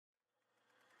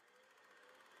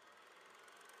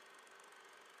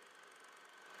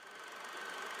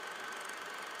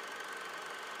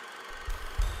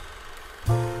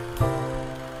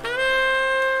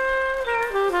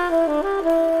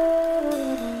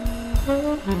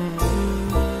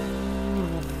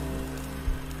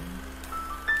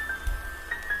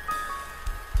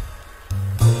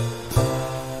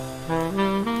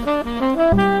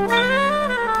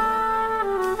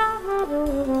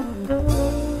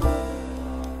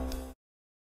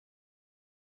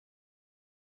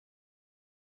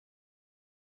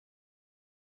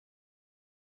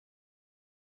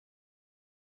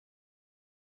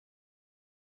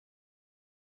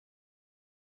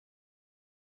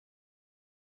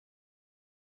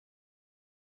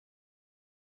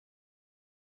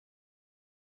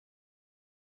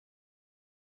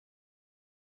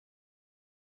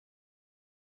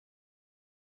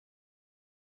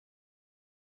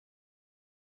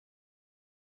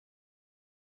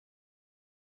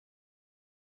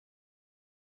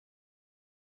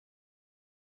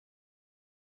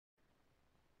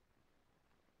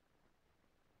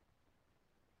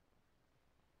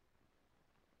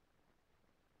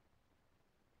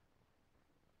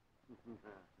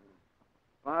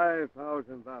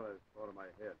$5,000 for my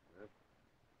head, miss.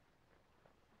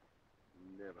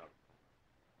 Never.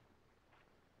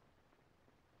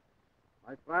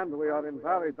 My friend, we are in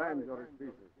very dangerous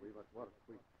business. We must work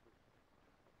quick.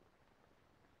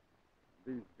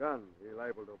 This gun he's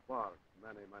able to borrow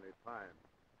many, many times.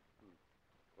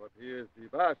 But he is the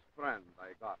best friend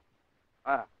I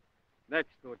got.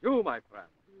 Next to you, my friend,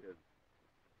 he is.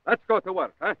 Let's go to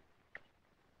work, huh?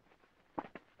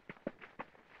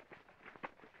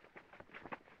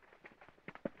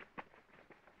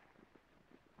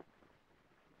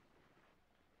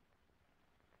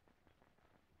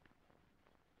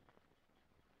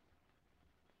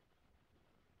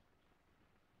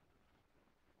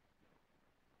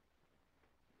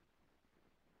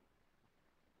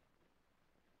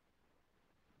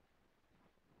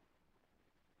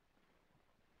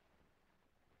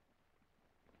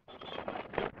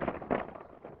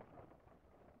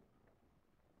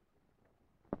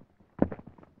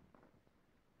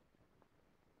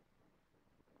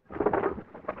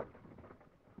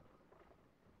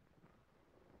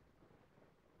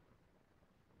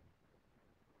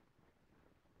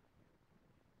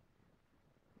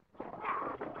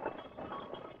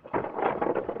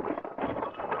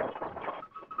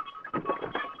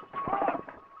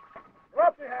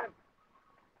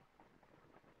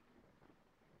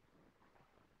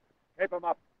 Keep him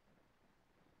up.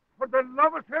 For the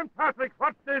love of St. Patrick,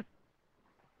 what's this?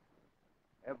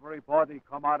 Everybody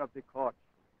come out of the court.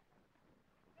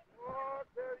 Oh,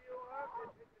 there you are.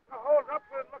 Hold up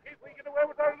and look if we get away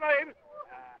with our lives.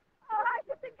 Oh, I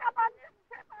just think I'm on this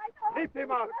trip. I know. Keep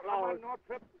him out, Claude. No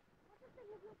trip.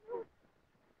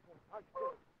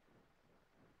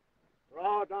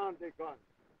 Draw down the gun.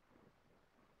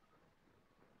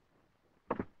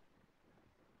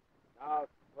 Now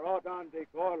throw down the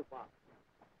gold box.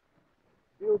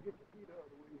 He'll get the feet out of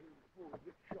the way here before he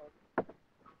gets shot.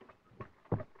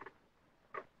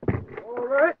 All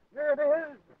right, here it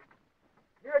is.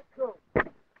 Here it comes.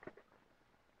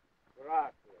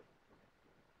 Gracias.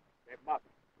 Keep them up.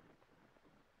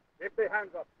 Keep the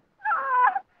hands up.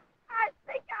 Oh, I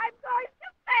think I'm going to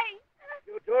faint.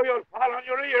 You do, you'll fall on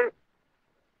your ear.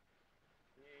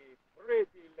 The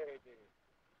pretty lady.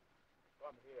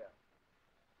 Come here.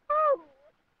 Who?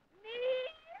 Me?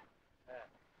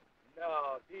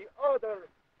 No, the other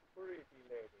pretty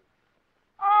lady.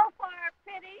 Oh, for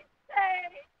pity's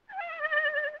sake.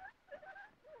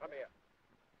 Come here.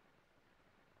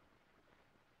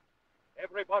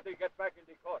 Everybody get back in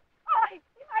the court. Oh, he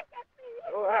might get me.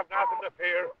 You have nothing to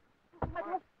fear.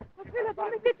 I'll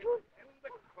let me get you. In the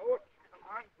coat. Come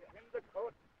on, get in the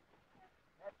coat.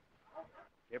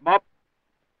 Give him up.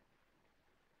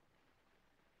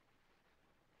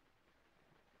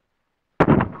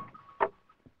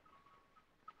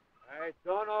 I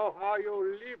don't know how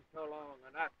you live so long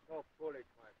and act so foolish,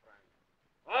 my friend.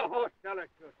 Oh, tell it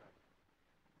to them.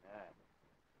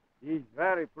 He's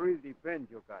very pretty friend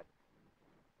you got.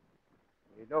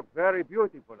 He look very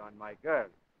beautiful on my girl.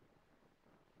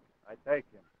 I take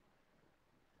him.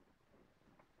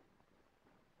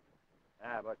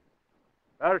 But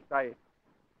first I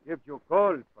give you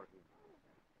gold for him.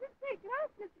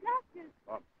 Gracias.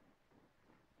 Come.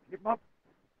 Keep him up.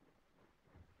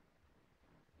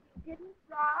 He didn't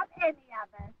rob any of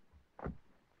us.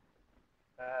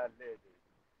 Lady,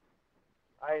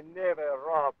 I never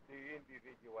robbed the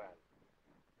individual.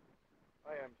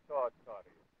 I am so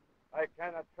sorry. I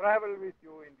cannot travel with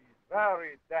you in this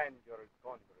very dangerous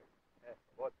country.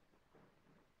 But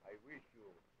I wish you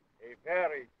a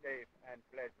very safe and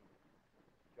pleasant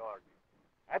journey.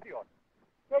 Adios.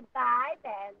 Goodbye,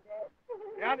 Bandit.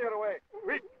 Be on your way.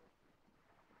 Quick.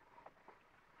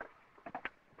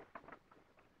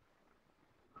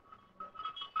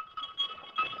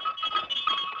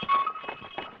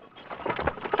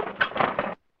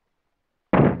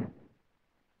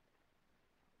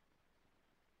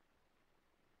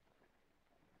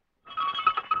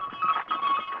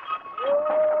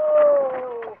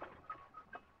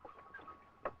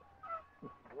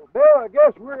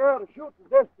 We're out of shooting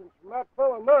distance from that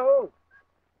fellow now.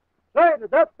 Say,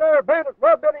 did that there bandit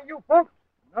rob any of you folks?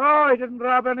 No, he didn't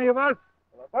rob any of us.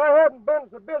 Well, if I hadn't been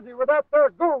so busy with that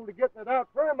there gold to get it out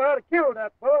for him, I'd have killed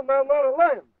that fellow and I'm not a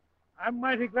lamb. I'm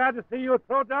mighty glad to see you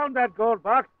throw down that gold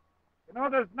box. You know,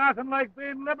 there's nothing like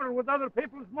being liberal with other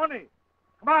people's money.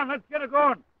 Come on, let's get it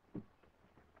going.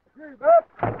 You bet.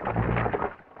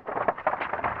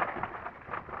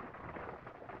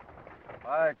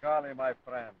 By golly, my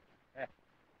friend.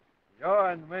 You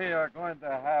and me are going to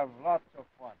have lots of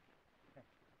fun.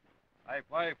 I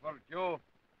buy for Joe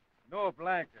no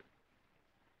blanket,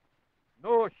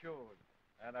 no shoes,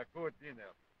 and a good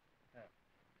dinner.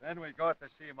 Then we go to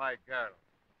see my girl.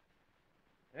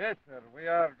 Yes, sir, we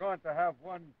are going to have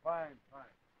one fine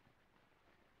time.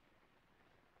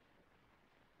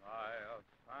 I'll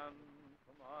stand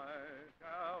for my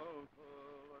gal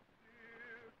for a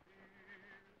city,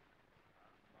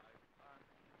 and I stand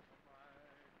for my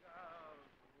gal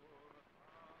for a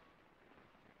town.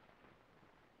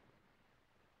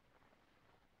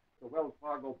 The Wells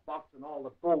Fargo box and all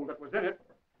the gold that was in it.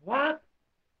 What?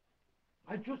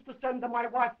 I just to send my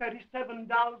wife $37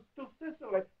 to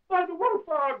Sicily by the Wells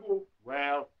Fargo.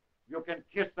 Well, you can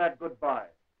kiss that goodbye.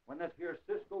 When this here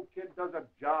Cisco kid does a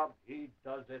job, he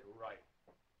does it right.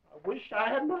 I wish I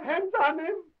had my hands on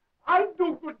him. I'd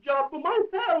do a good job for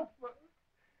myself.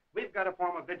 We've got to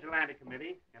form a vigilante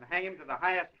committee and hang him to the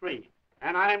highest tree.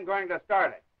 And I'm going to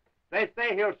start it. They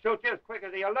say he'll shoot you as quick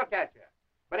as he'll look at you.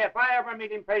 But if I ever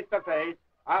meet him face to face,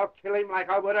 I'll kill him like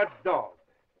I would a dog.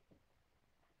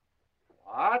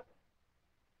 What?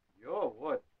 You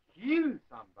would kill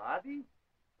somebody?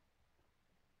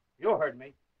 You heard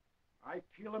me. I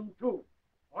kill him too.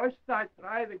 First I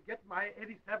try to get my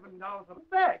 $87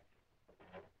 back.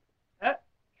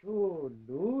 You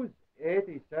lose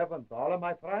 $87,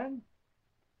 my friend?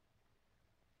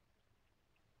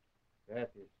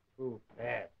 That is too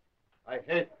bad. I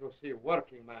hate to see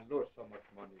working man lose so much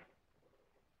money.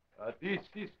 This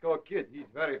Cisco kid, he's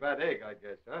very bad egg, I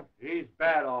guess, huh? He's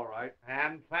bad, all right,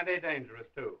 and plenty dangerous,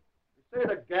 too. You say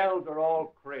the gals are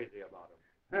all crazy about him.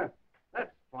 Huh.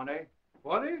 That's funny.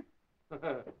 Funny?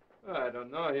 I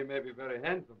don't know. He may be very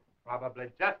handsome.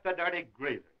 Probably just a dirty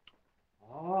greaser.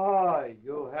 Ah,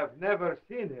 you have never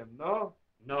seen him, no?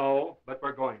 No, but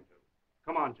we're going to.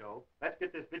 Come on, Joe. Let's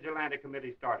get this vigilante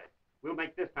committee started. We'll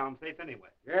make this town safe anyway.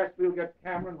 Yes, we'll get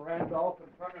Cameron, Randolph,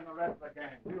 and turn in the rest of the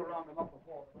gang. We'll round them up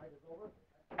before the night is over.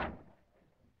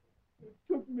 It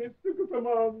took me 6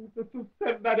 months to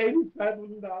send that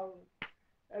 $87.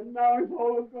 And now it's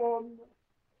all gone.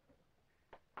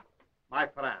 My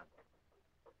friend,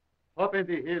 up in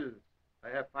the hills, I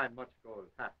have find much gold.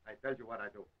 Ha, I tell you what I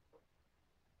do.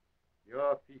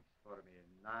 You fix for me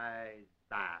a nice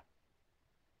bath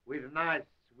with nice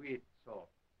sweet soap,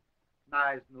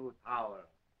 nice new towel.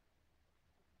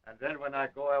 And then when I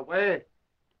go away,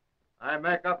 I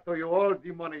make up to you all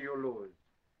the money you lose.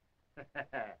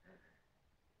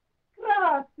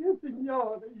 Grazie,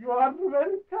 signore. You are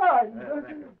very kind. Thank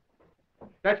you.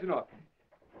 That's enough.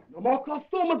 No more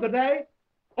customer today.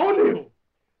 Only you.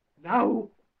 Now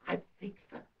I fix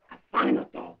a finer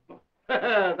dog.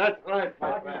 That's right,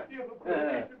 my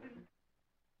friend.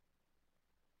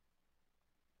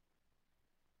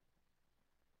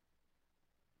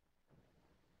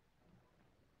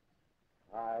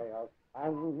 I'll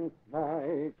send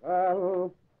my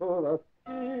girl to the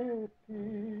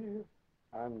city,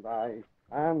 and I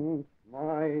send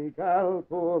my girl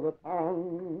to the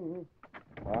town,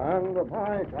 and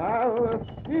my girl is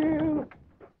still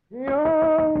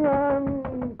young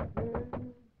and free.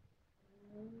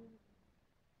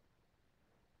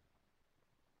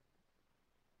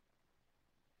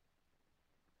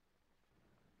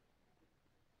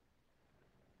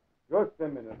 Just a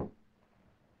minute.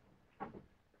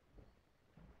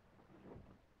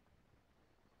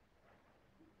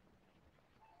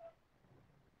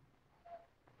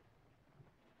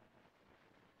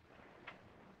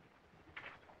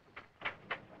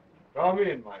 Come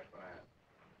in, my friend.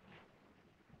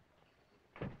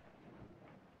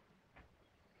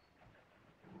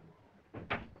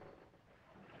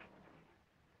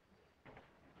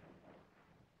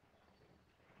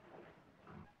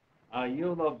 Are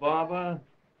you the barber?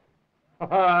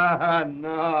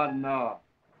 No, no.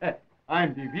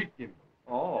 I'm the victim.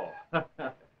 Oh.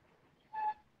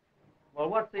 Well,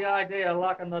 what's the idea of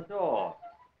locking the door?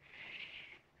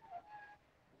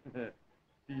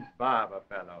 This barber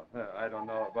fellow, I don't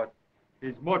know, but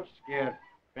he's much scared.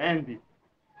 Bandit.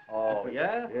 Oh,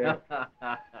 yeah?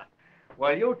 Yeah.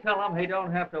 Well, you tell him he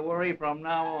don't have to worry from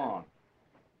now on.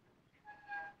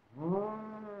 Oh,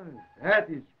 that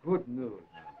is good news.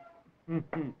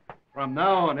 From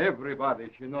now on, everybody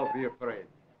should not be afraid.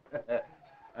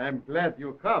 I'm glad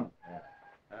you come.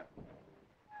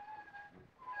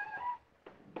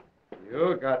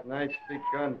 You got nice big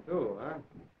gun, too, huh?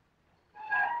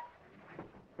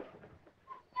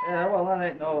 Yeah, well, that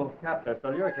ain't no cap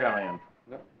pistol you're carrying.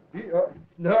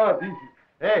 No, this is...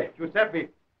 Hey, Giuseppe.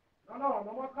 No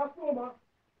more costume.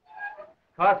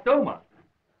 Costumer?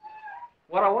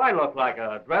 What do I look like,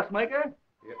 a dressmaker?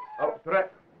 Yeah. Oh,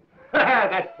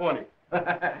 that's funny.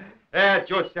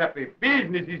 Giuseppe,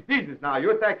 business is business now.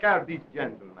 You take care of this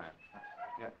gentleman.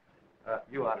 Yeah.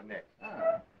 You are next.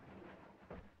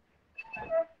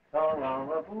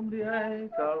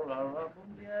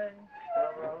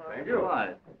 Thank you.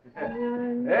 Right.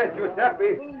 Hey, Giuseppe.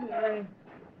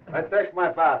 I take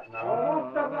my bath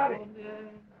now.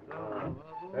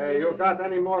 Hey, you got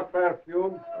any more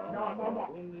perfume? No.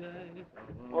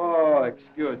 Oh,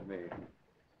 excuse me.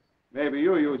 Maybe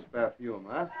you use perfume,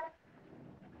 huh?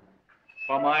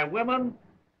 For my women,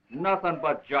 nothing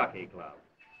but jockey club.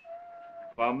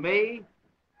 For me,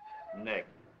 Nick.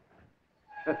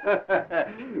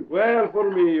 Well,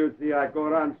 for me, you see, I go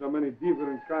around so many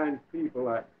different kinds of people,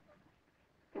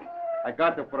 I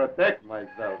got to protect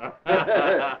myself.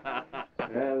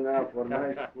 Well, now for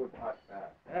nice good hot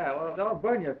bath. Yeah, well, don't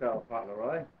burn yourself,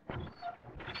 Fauntleroy.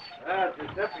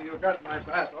 Giuseppe, you got my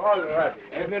bath all ready.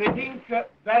 Everything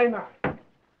very nice.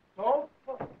 Soap,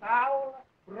 towel,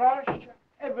 brush,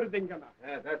 everything enough.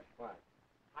 Yeah, that's fine.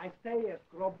 I say,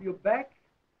 scrub your back.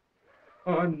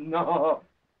 Oh, no.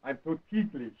 I'm too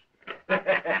ticklish.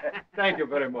 Thank you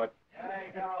very much.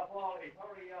 Hey, Garibaldi,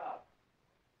 hurry up.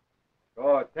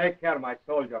 Oh, take care, my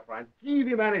soldier friend. Give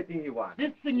him anything he wants.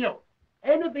 Yes, senor.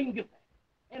 Anything you say.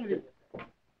 Anything you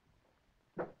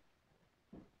say.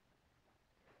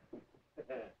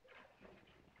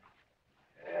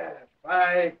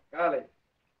 By golly.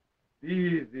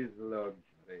 This is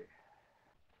luxury.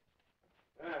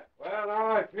 Well,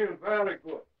 now I feel very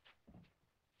good.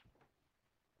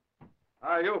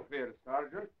 How you feel,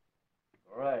 Sergeant?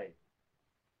 Right.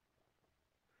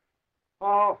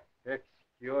 Oh,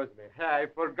 excuse me. I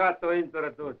forgot to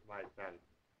introduce myself.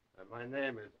 My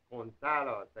name is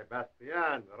Gonzalo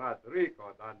Sebastian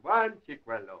Rodrigo Don Juan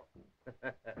Chicuelo.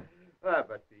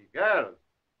 But the girls,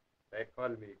 they call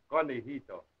me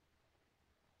Conejito.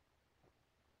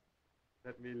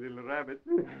 That me little rabbit.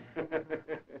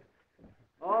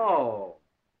 Oh,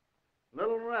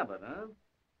 little rabbit, huh?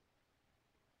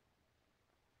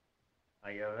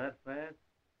 Are you that fast?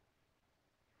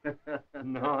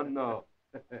 No.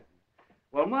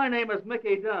 Well, my name is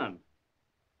Mickey Dunn,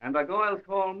 and the girls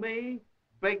call me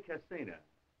Big Casino.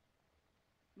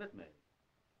 Meet me.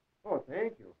 Oh,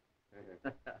 thank you.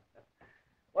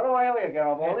 What do I owe you,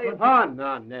 Garibaldi? Oh,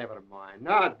 no, never mind.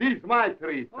 No, this is my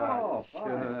treat. Oh, fine,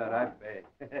 sure, I pay.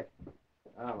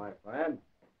 Now, my friend,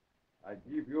 I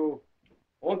give you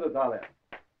 $100.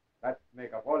 That's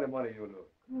make up all the money you lose.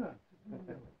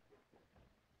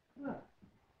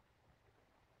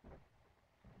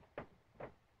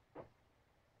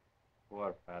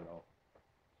 Poor fellow.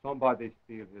 Somebody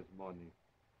steal his money.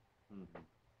 Mm-hmm.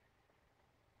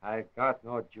 I got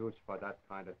no juice for that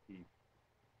kind of thief.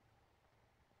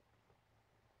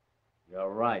 You're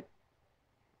right.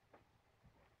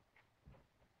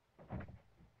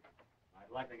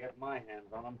 I'd like to get my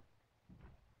hands on them.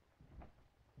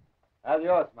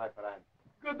 Adios, my friend.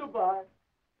 Goodbye.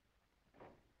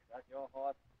 That your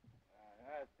horse?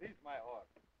 Yes, he's my horse.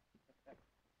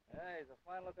 Yeah, he's a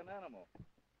fine-looking animal.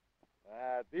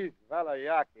 This fella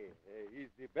Yaki,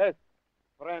 he's the best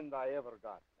friend I ever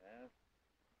got. Yes?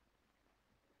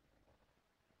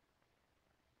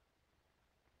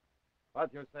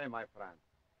 What you say, my friend?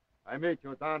 I meet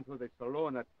you down to the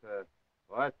saloon at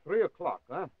 3 o'clock,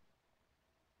 huh?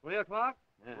 3 o'clock?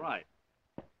 Yeah. Right.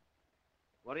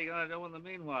 What are you going to do in the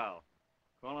meanwhile?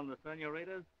 Calling the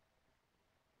senoritas?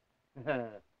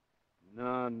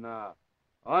 No.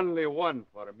 Only one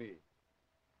for me.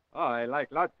 Oh, I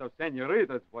like lots of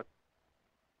senoritas, but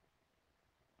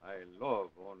I love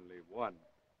only one.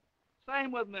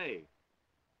 Same with me.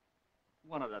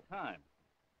 One at a time.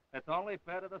 It's only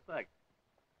fair to the sex.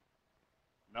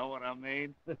 Know what I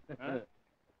mean? Huh?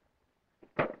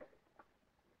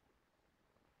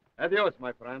 Adios,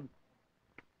 my friend.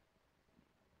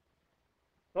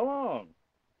 So long,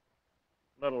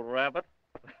 little rabbit.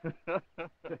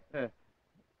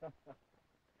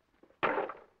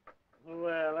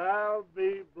 Well, I'll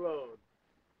be blowed.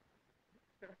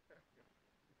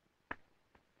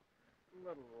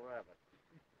 Little rabbit.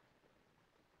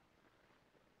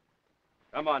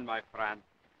 Come on, my friend.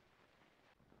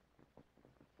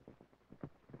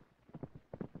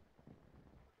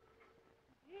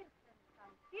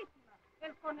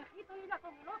 El conejito iba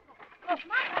con el otro. ¡Los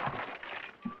mata!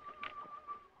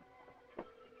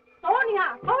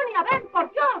 ¡Tonia! ¡Tonia! ¡Ven,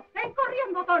 por Dios! ¡Ven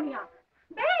corriendo, Tonia!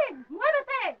 ¡Ven!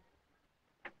 ¡Muévete!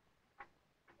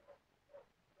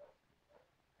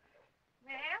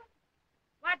 Well,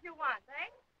 what do you want,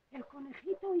 eh? El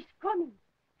conejito is coming.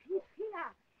 He's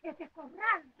here. At the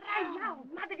corral right now.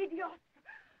 Madre de Dios.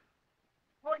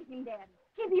 Hold him there.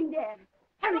 Keep him there.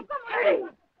 Hurry! Hurry!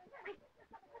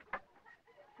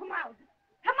 Come out!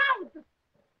 Come out!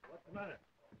 What's the matter?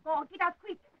 Go, get out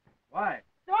quick. Why?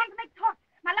 Don't make talk.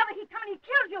 My lover, he come and he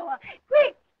kills you.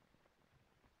 Quick!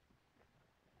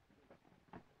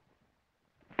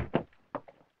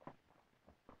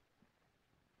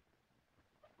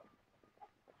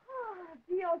 Oh,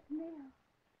 Dios mío.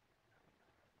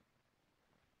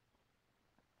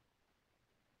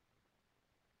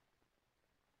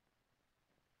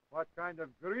 What kind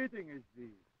of greeting is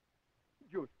this?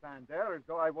 You stand there as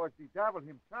though I was the devil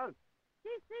himself. Sí.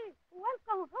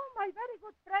 Welcome home, my very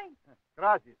good friend.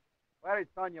 Gracias. Where is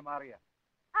Sonia Maria?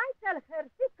 I tell her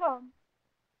she come.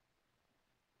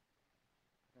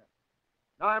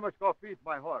 Now I must go feed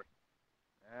my horse.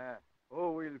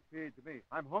 Who will feed me?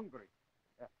 I'm hungry.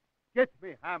 Get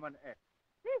me ham and eggs.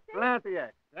 Sí. Plenty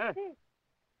eggs. Sí.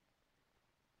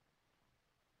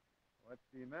 What's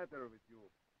the matter with you?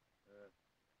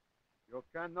 You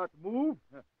cannot move?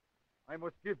 I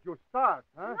must give you start,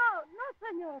 huh? No,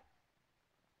 senor.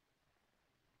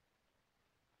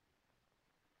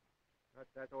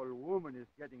 That old woman is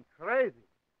getting crazy.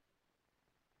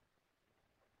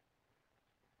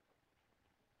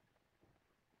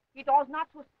 He does not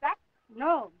suspect?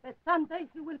 No, but someday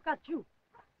he will catch you.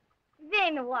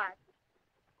 Then what?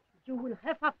 You will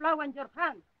have a flower in your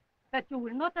hand, but you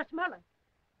will not smell it.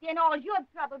 Then all your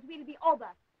troubles will be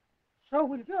over. So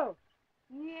will yours.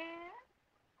 Yeah?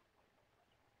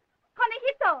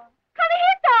 Conejito!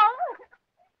 Conejito!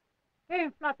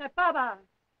 Inflate, pava,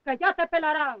 que ya te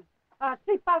pelarán.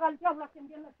 Así paga el diablo a quien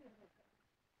bien le sirve.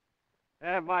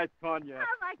 My Tonya.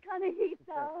 Oh, my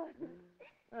conejito.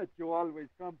 That you always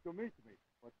come to meet me.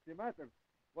 What's the matter?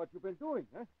 What you been doing,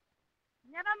 huh?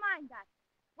 Never mind that.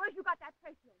 Where's you got that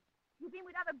perfume? You been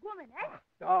with other women, eh?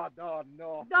 No.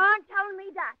 Don't tell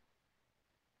me that.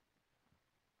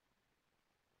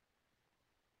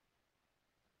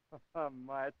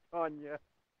 My Tonya.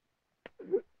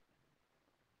 Pero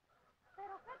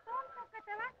qué tonto que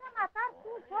te vas a matar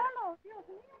tú solo, Dios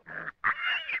mío.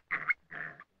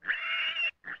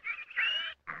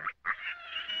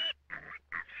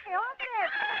 ¡Qué hombre!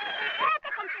 ¡Vete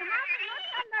con tu madre! ¡No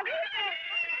escandalices!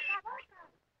 ¡Cállate la boca!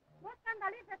 ¡No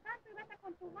escandalices tanto y vete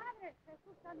con tu madre!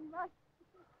 ¡Jesús animal!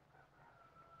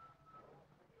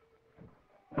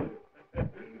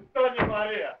 Tonya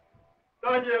Maria.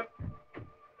 Tonya.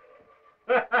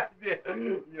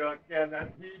 You cannot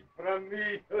eat from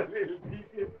me, you little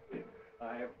deacon.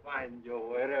 I find you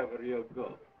wherever you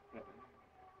go.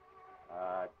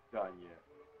 Tonya,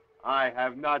 I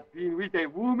have not been with a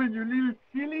woman, you little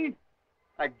silly.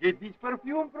 I get this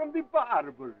perfume from the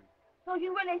barber. So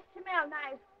you really smell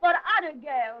nice for other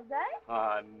girls,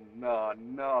 eh?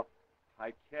 No.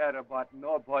 I care about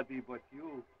nobody but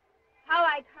you. How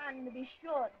I can be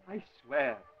sure? I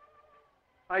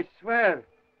swear.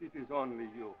 It is only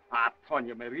you.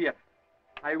 Tonya Maria,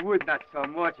 I would not so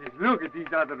much as look at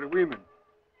these other women.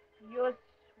 You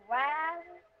swear?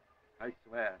 I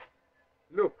swear.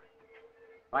 Look,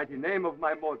 by the name of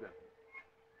my mother.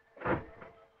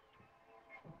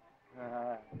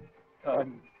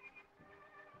 Tonya.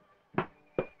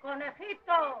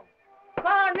 Conejito!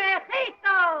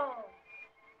 Conejito!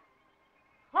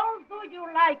 How do you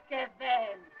like it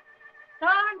then?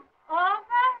 Turn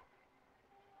over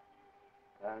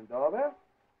Stand over.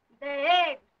 the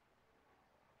eggs.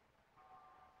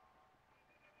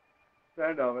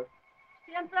 Stand over.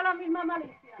 Siempre la misma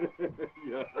malicia.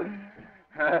 Yeah.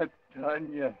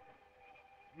 Tonya.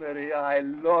 Maria, I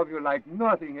love you like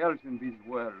nothing else in this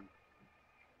world.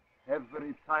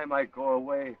 Every time I go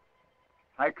away,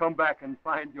 I come back and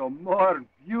find you more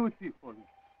beautiful,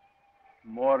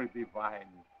 more divine.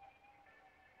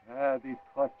 The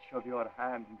touch of your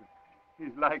hand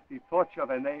is like the touch of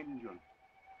an angel.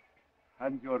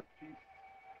 And your kiss.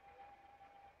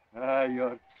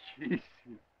 Your kiss.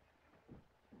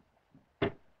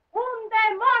 ¡Un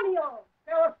demonio!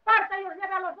 Que os parta y os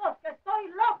lleve a los dos, que estoy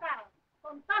loca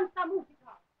con tanta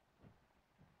música.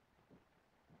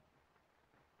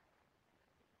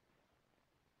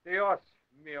 Dios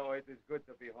mío, it is good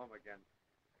to be home again.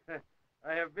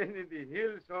 I have been in the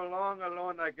hills so long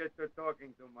alone I get to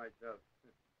talking to myself.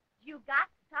 You got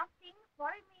something for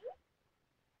me?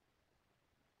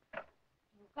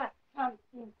 You got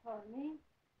something for me?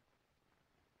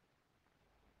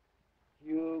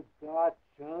 You got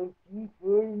something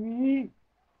for me?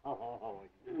 Oh,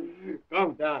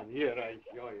 come down here, I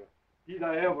show you. Did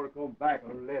I ever come back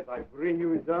unless I bring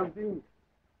you something?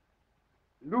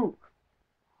 Look.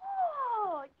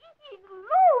 Oh, it is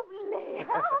lovely.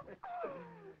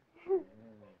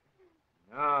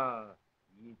 No,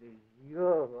 it is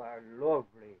you are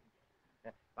lovely.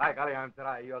 By golly, I'm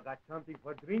trying. You got something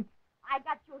for drink? I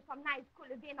got you some nice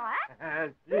cool vino, eh?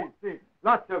 See.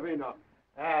 Lots of vino.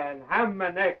 And ham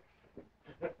and eggs.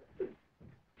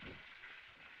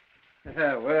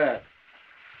 Well,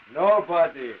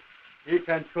 nobody. He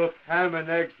can cook ham and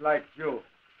eggs like you.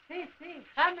 See,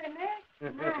 ham and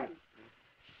eggs? Nice.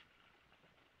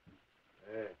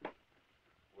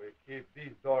 We keep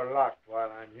this door locked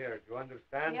while I'm here. Do you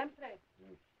understand? Siempre.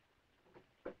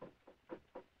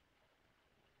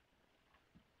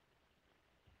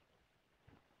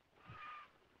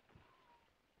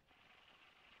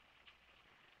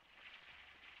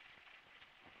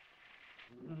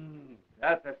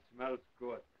 That smells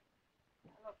good.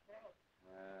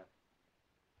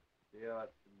 Dios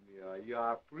mío, you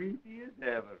are pretty as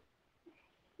ever.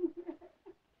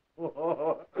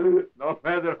 No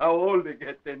matter how old they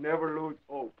get, they never lose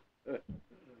hope.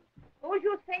 Oh,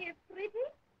 you say it's pretty?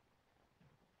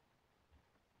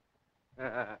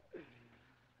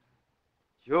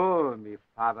 Joe, mi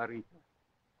favorito.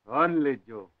 Only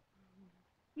Joe.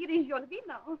 Here is your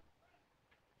vino.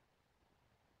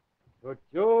 For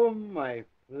Joe, my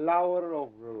flower of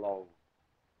love.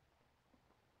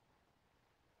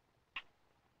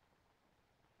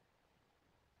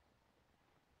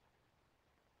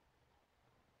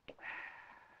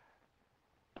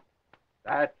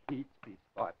 That heats me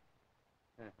spot.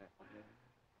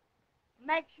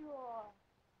 Makes you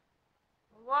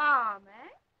warm,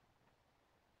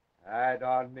 eh? I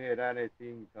don't need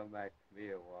anything to make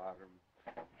me warm.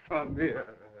 Come here.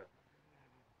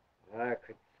 I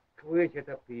could squeeze you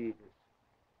to pieces.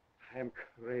 I'm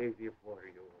crazy for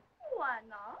you. Why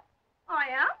not? I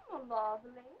am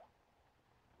lovely.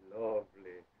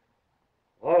 Lovely.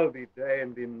 All the day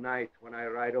and the night when I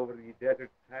ride over the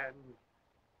desert sands,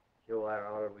 you are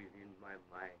always in my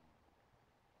mind.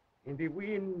 In the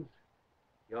winds,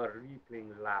 your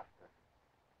rippling laughter.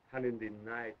 And in the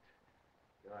night,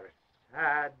 your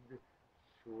sad,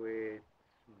 sweet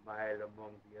smile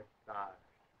among the stars.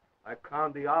 I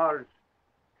count the hours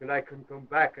till I can come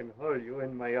back and hold you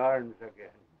in my arms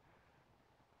again.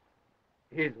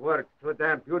 These words so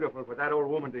damn beautiful for that old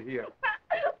woman to hear.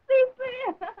 See.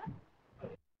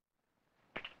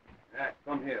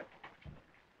 Come here.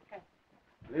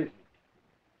 Listen.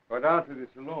 Go down to the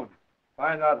saloon.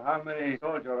 Find out how many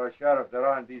soldiers or sheriffs there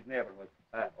are in these neighborhoods.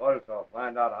 Also,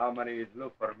 find out how many is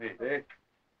look for me. See?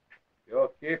 You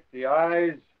keep the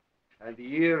eyes and the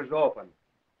ears open,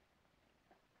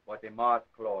 but the mouth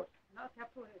closed. No te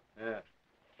apures. Yeah.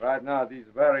 Right now, this is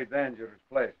a very dangerous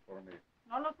place for me.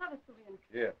 No lo sabes tú bien.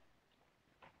 Here.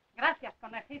 Gracias,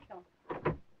 conejito.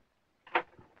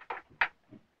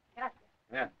 Gracias.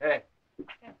 Yeah. Hey.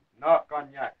 No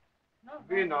cognac. No,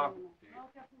 Vino. No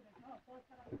te apures. No, todo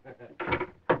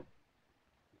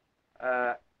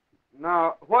estará.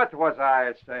 Now, what was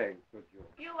I saying to you?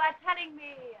 You are telling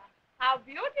me how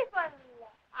beautiful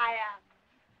I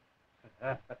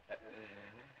am.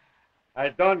 I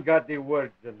don't got the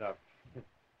words enough.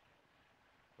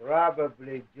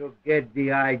 Probably you get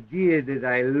the idea that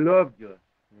I loved you.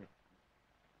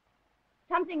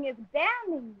 Something is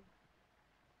burning.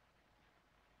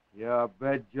 You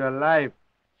bet your life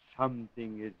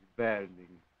something is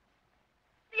burning.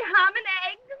 The ham and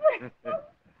eggs.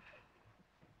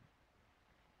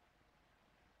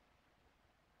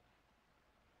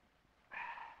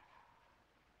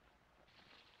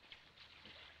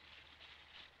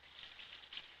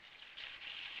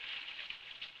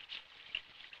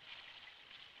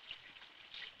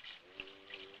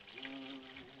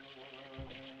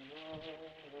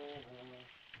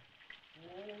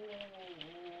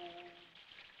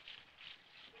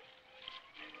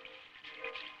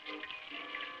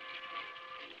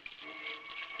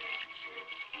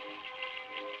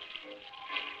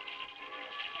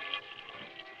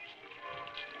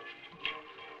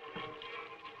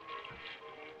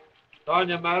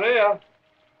 Doña Maria.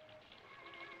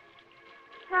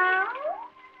 How?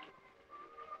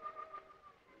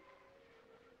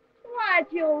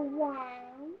 What you want?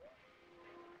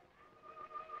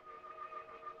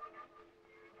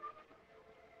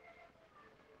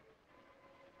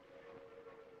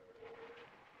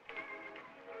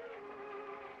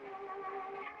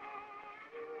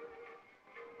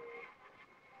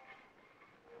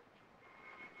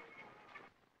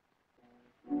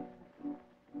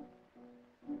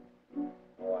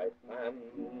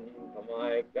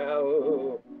 my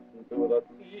gal to the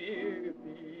city.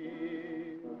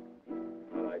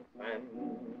 And I sent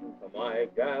my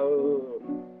gal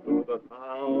to the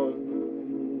town.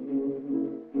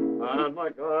 And my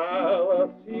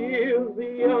gal, she's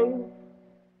young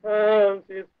and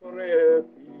she's pretty.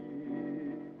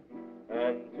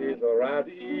 And she's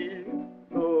ready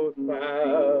to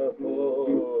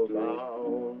settle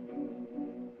down.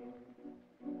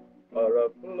 For a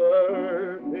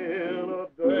flirt in a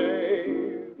day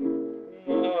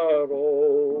not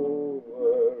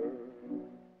over,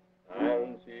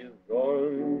 and she's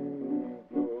going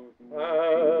to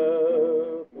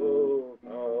settle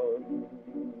down.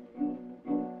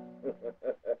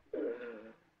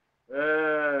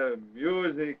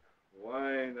 Music,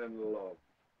 wine, and love.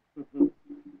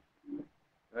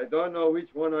 I don't know which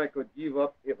one I could give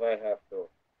up if I have to.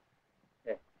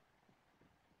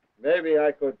 Maybe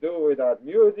I could do without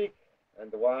music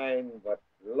and wine, but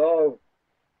love,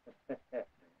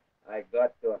 I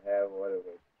got to have all of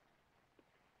it.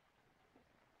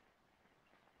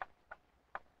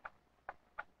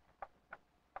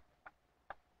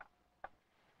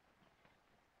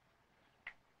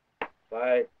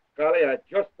 By golly, I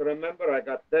just remember I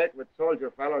got date with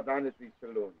soldier fellow down at the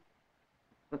saloon.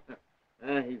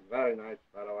 He's very nice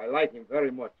fellow. I like him very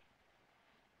much.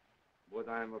 But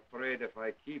I'm afraid if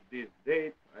I keep this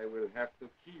date, I will have to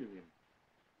kill him.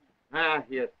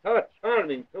 He is so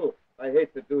charming, too. I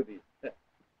hate to do this.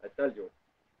 I tell you,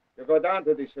 you go down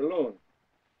to the saloon.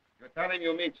 You tell him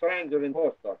you meet stranger in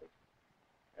post office,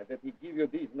 and that he give you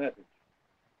this message.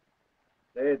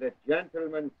 Say the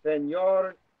gentleman,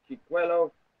 Senor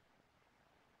Chicuelo,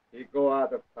 he go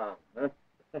out of town. Huh?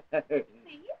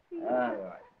 See? All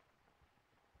right.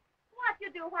 What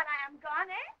you do when I am gone,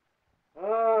 eh?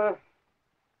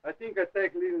 I think I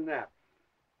take a little nap.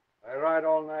 I ride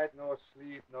all night, no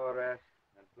sleep, no rest,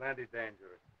 and plenty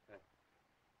dangerous.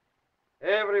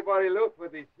 Everybody look for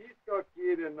this Cisco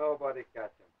kid and nobody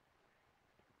catch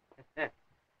him.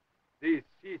 This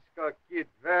Cisco kid,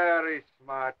 very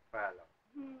smart fellow.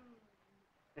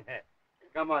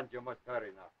 Come on, you must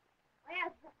hurry now.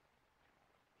 Yes.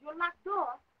 You lock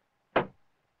door.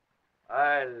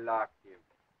 I locked him.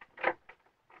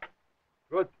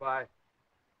 Goodbye.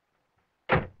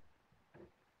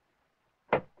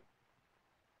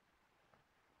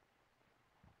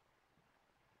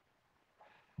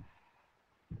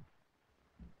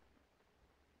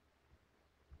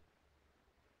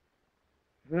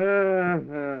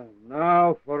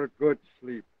 Now for a good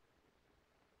sleep.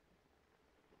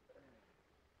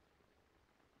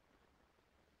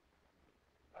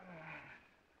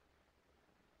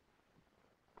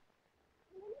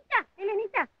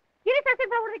 Elenita, ¿quieres hacer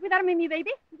favor de cuidarme, mi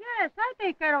baby? Yes, I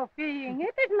take care of him.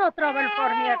 It is no trouble for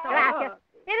me at all. Gracias.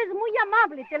 Eres muy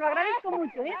amable, te lo agradezco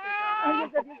mucho, ¿eh?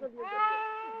 Adiós, adiós, adiós, adiós.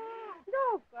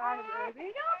 No cry, baby,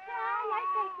 no cry. I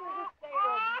take care of you.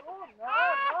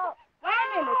 No. Wait a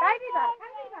minute, I'll be back.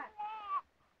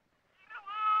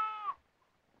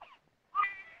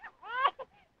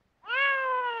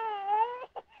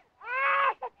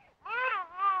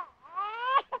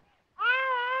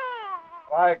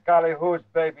 By golly, whose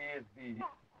baby is this?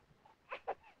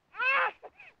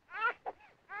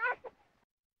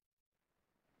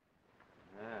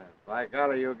 By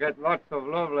golly, you get lots of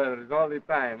love letters all the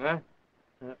time, huh?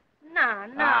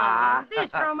 No. This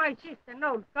from my sister in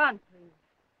old country.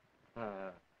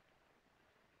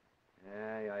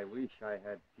 I wish I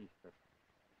had sister.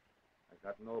 I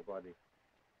got nobody.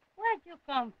 Where'd you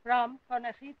come from,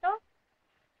 Conejito?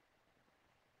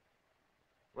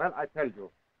 Well, I tell you.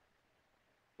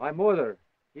 My mother,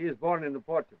 he is born in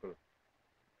Portugal.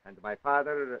 And my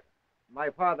father,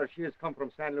 she has come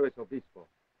from San Luis Obispo.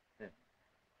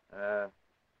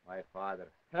 My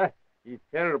father, he's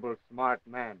terrible smart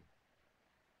man.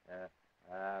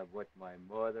 But my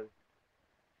mother,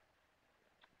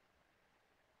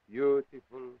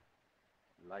 beautiful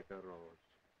like a rose.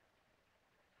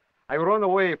 I run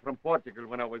away from Portugal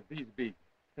when I was this big.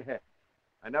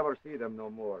 I never see them no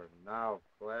more. Now,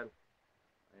 well,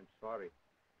 I'm sorry.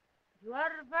 You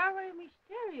are very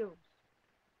mysterious.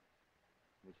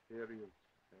 Mysterious.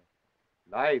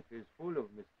 Life is full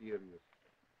of mysterious.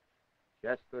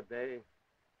 Yesterday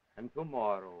and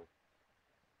tomorrow,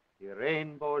 the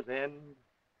rainbows end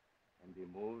and the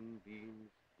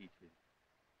moonbeams ceases.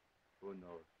 Who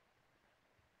knows?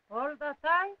 All the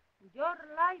time, your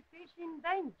life is in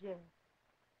danger.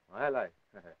 My life?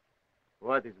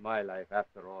 What is my life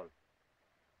after all?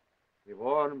 The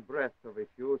warm breath of a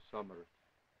few summers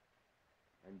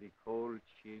and the cold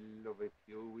chill of a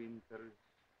few winters,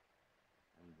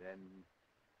 and then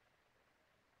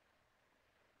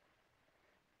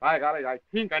By golly, I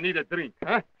think I need a drink,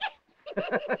 huh?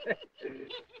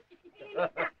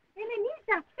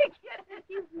 Elenita,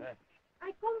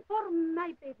 I come for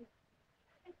my baby.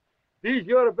 This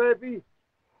your baby?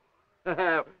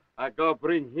 I go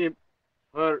bring him,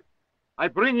 her. I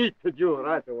bring it to you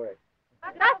right away.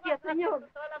 Gracias, señor.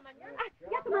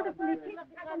 Ya tomado por leche.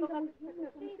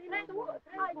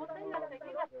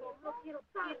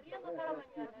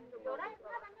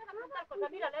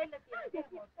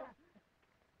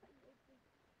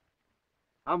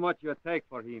 How much you take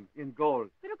for him in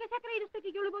gold? ¿Pero qué se ha creído usted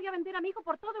que yo le voy a vender a mi hijo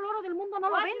por todo el oro del mundo? No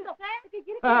lo vendo. ¿Qué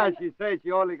quiere que Ah, venda? she says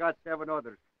she only got 7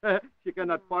 others. She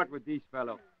cannot part with these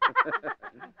fellows.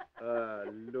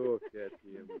 Look at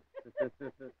him.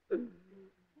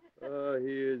 Oh,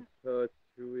 he is so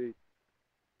sweet.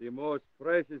 The most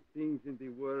precious things in the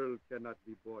world cannot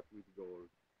be bought with gold.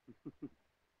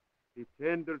 The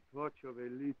tender touch of a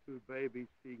little baby's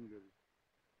fingers,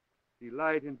 the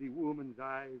light in the woman's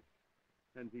eyes,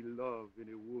 and the love in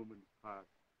a woman's heart.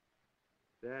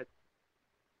 That.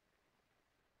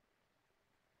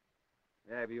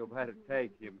 Abby, you better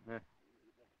take him, huh?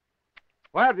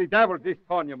 Where the devil this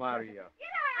Tonya Maria?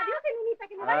 Adiós, Elenita,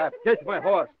 que no vayas a Catch my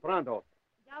horse, pronto.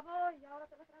 Ya voy, ahora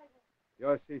te lo traigo.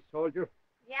 You see, soldier?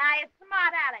 Yeah, he's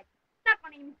smart, Alex. Stuck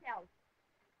on himself.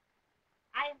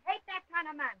 I hate that kind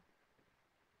of man.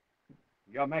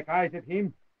 You make eyes at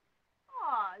him?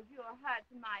 Oh, you hurt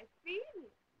my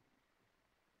feelings.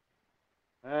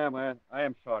 Ah, well, I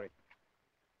am sorry.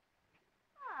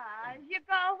 Ah, you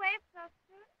go away so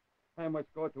soon? I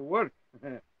must go to work.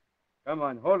 Come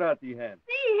on, hold out the hand.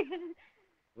 See.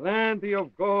 Plenty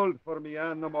of gold for mi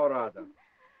enamorada.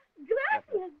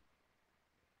 Gracias.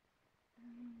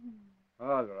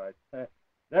 All right.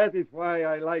 That is why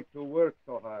I like to work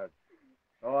so hard,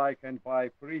 so I can buy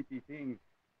pretty things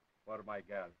for my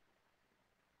gal.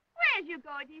 Where'd you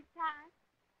go this time?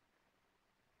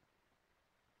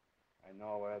 I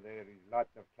know where there is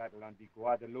lots of cattle on the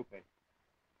Guadalupe.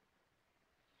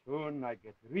 Soon I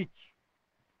get rich.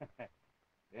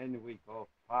 Then we go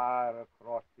far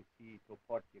across the sea to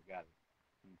Portugal.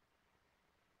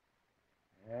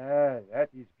 Yeah, that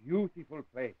is beautiful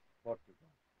place, Portugal.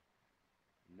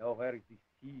 Nowhere is the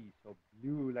sea so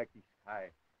blue like the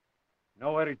sky.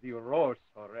 Nowhere is the rose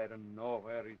so red, and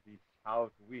nowhere is the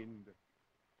south wind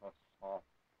so soft.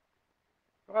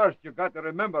 First, you got to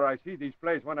remember I see this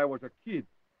place when I was a kid.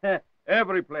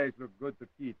 Every place looked good to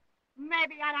kids.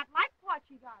 Maybe I not like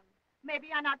Portugal.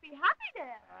 Maybe I not be happy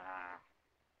there.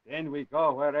 Then we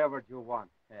go wherever you want.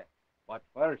 But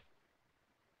first,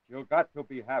 you got to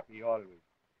be happy always.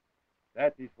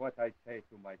 That is what I say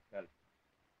to myself.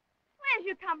 When'd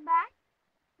you come back?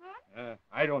 Huh?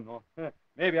 I don't know.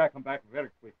 Maybe I come back very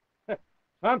quick.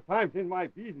 Sometimes in my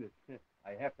business,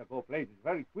 I have to go places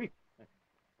very quick.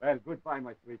 Well, goodbye,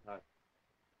 my sweetheart.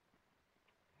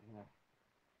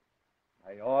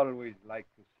 I always like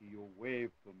to see you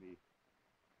wave to me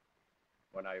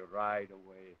when I ride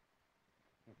away.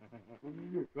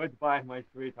 Goodbye, my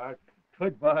sweetheart.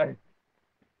 Goodbye.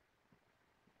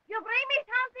 You bring me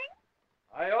something?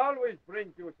 I always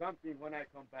bring you something when I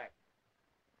come back.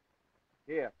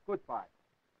 Here, goodbye.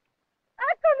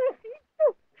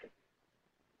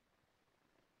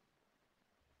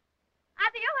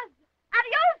 Adios.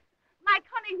 Adios, my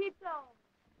conejito.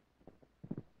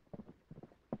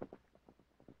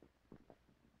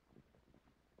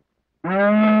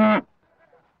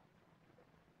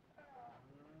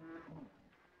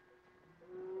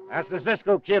 That's the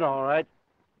Cisco kid, all right.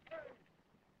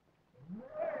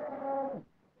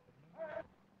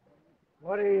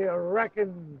 What do you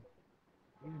reckon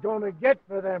he's going to get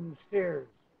for them steers?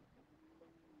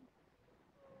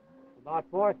 About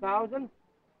 4,000?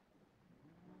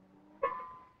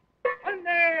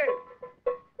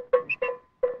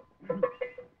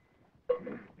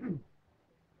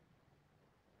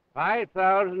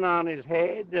 $5,000 on his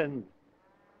head and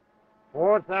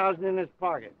 4,000 in his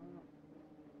pocket.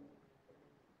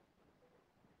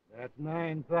 That's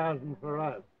 9,000 for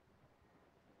us.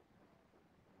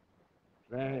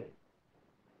 Say,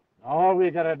 all we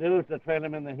gotta do is to trail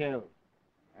him in the hills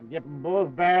and give him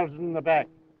both barrels in the back.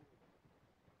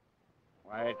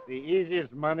 Why, it's the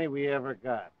easiest money we ever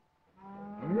got.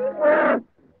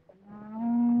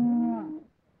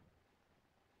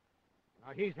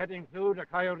 Now he's heading through to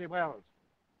Coyote Wells.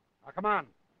 Now come on.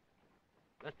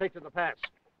 Let's take to the pass.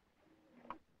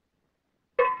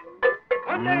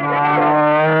 Ande!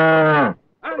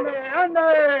 Ande!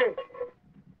 Ande!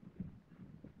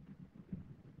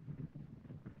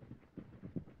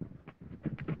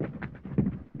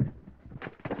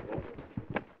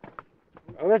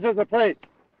 Well, this is the place.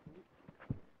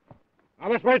 Now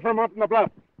let's wait for him up in the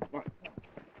bluff.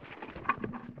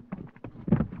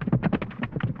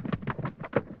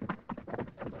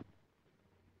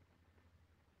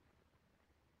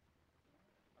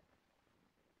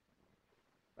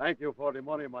 Thank you for the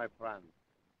money, my friend.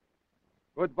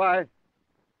 Goodbye.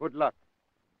 Good luck.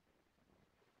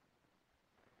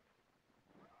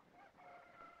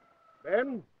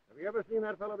 Ben, have you ever seen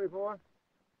that fellow before?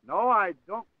 No, I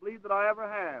don't believe that I ever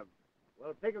have.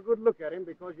 Well, take a good look at him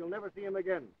because you'll never see him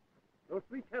again. Those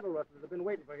 3 cattle rustlers have been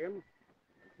waiting for him.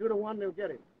 2 to 1, they'll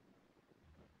get him.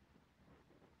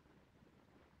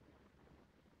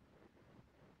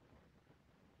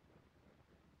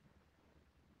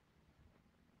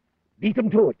 Beat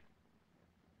 'em to it.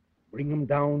 Bring 'em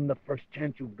down the first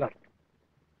chance you've got.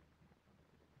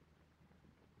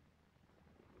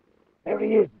 There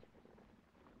he is.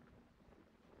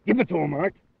 Give it to him,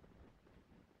 Art.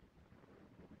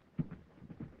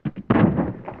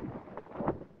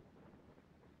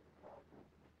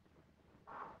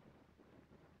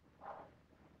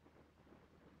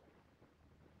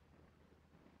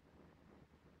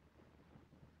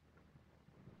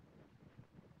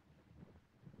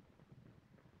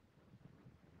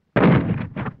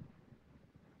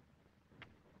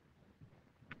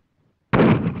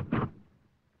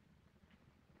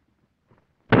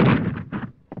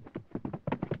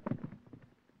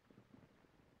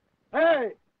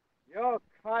 Hey, you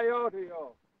coyote,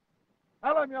 you.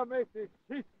 Tell him you make the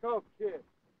Cisco kid.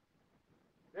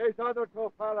 These other 2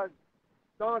 fellas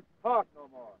don't talk no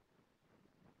more.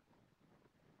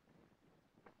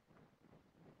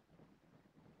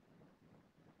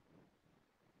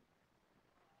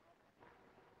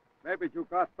 Maybe you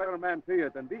got better man to you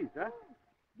than these, huh?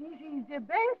 This is the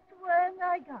best one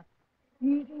I got.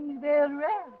 It is very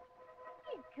rare.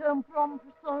 It come from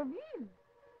Serville.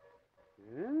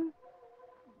 Yeah?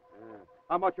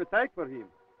 How much you take for him?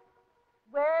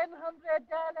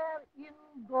 $100 in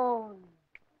gold.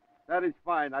 That is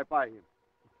fine. I buy him.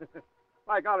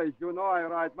 My golly, you know I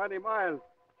ride many miles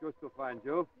just to find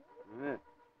you. Yeah.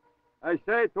 I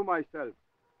say to myself,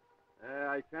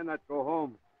 I cannot go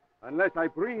home unless I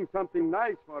bring something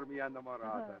nice for me and the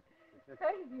Marauder.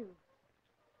 Thank you.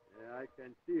 Yeah, I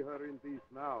can see her in these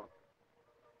now.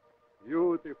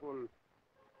 Beautiful,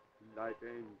 like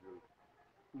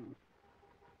angels.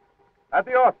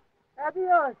 Adios.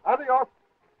 Adios. Adios.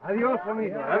 Adios,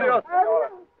 amigo. Adios.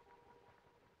 Adios.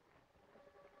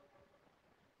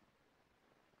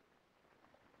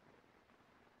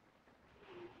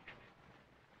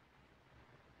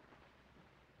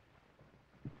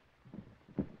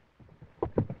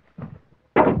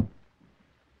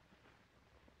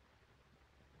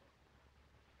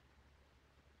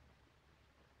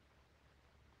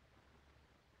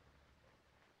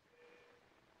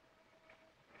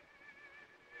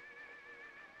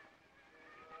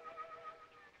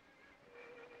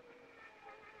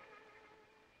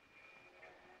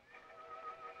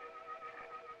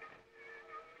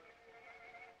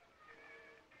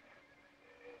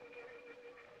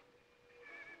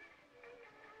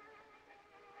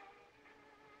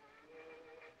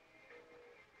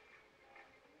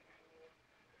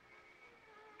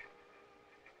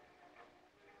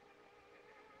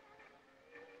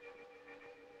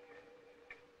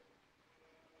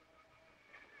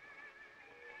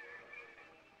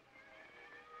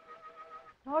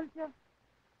 Soldier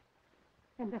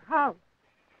in the house.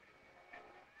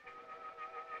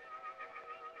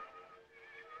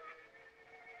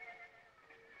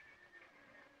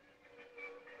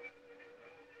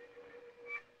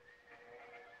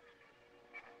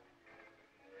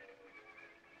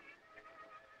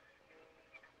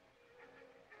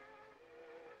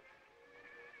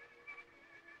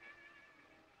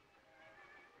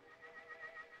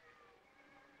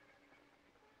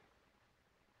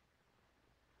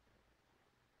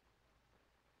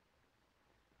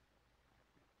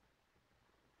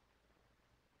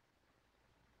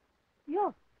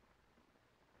 Yo.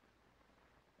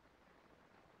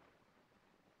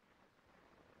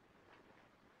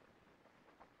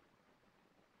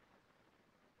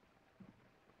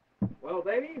 Well,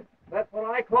 baby, that's what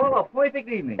I call a perfect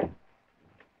evening.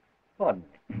 Fun.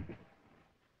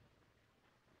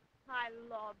 I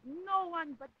love no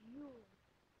one but you,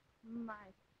 my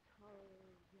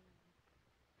soldier.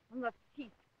 The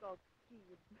Cisco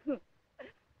kid.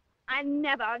 I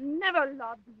never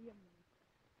loved him.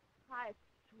 I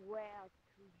swear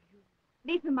to you.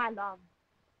 Listen, my love.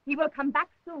 He will come back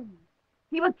soon.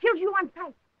 He will kill you on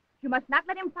sight. You must not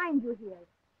let him find you here.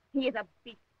 He is a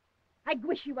beast. I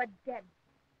wish he were dead.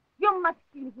 You must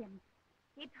kill him.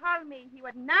 He told me he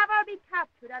would never be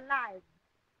captured alive.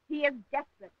 He is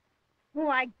desperate. Oh,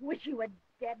 I wish he were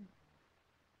dead.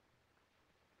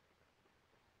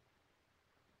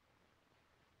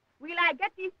 Will I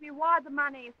get these reward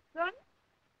money soon?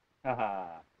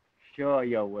 Sure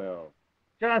you will.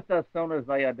 just as soon as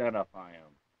I identify him.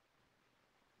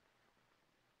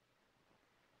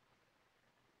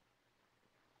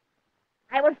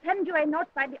 I will send you a note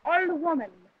by the old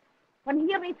woman when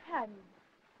he returns.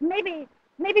 Maybe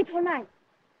tonight,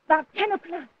 about 10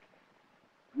 o'clock.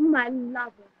 My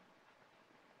lover.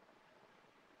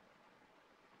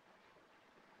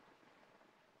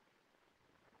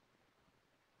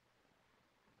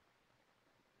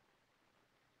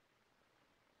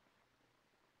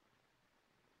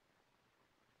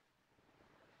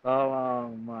 So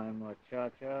long, my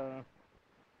muchacha.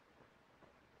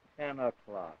 10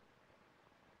 o'clock.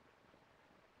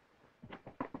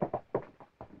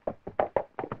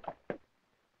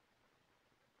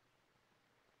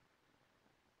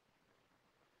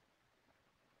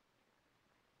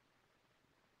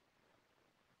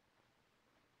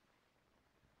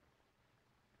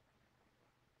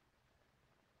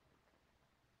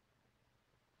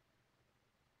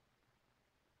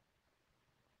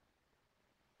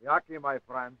 Yaki, my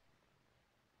friend,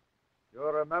 you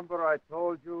remember I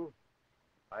told you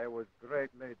I was great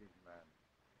ladies'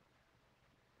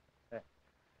 man.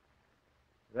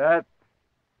 That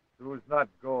does not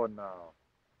go now.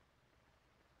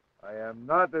 I am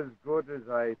not as good as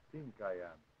I think I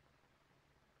am.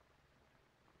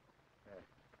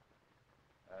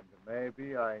 And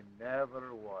maybe I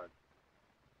never was.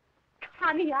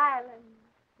 Coney Island,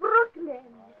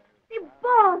 Brooklyn, the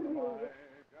Borders,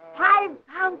 $5,000.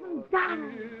 And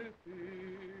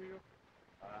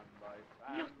I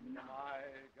send my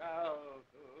gal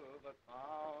to the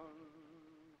town.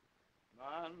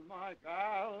 And my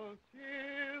gal,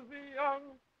 she's young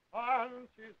and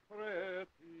she's pretty.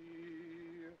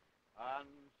 And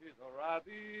she's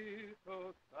ready to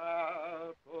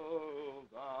settle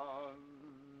down.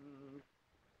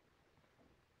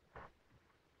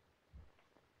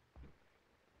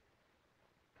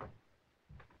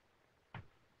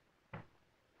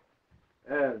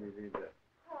 Tell me, Linda.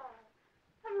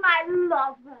 My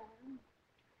lover.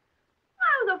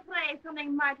 I was afraid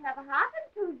something might have happened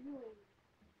to you.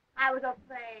 I was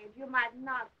afraid you might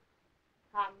not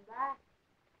come back.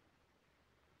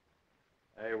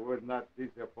 I would not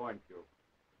disappoint you.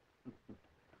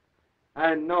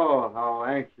 I know how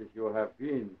anxious you have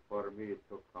been for me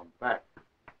to come back.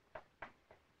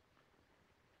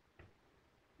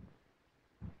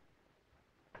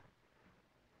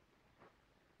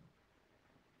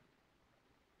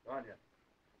 Sonia,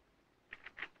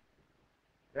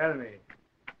 tell me,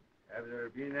 have there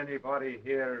been anybody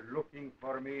here looking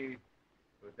for me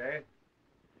today?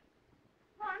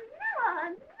 Oh,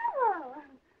 no.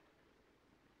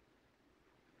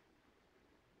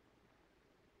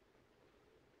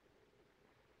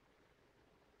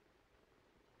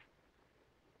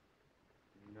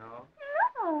 No.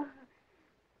 No.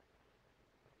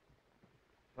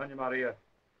 Sonia Maria,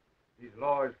 this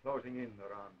law is closing in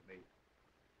around me.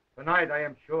 Tonight I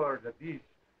am sure that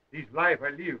this life I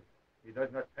live, he does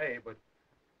not pay, but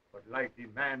like the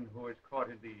man who is caught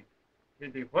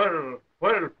in the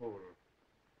whirlpool,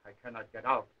 I cannot get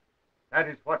out. That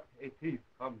is what a thief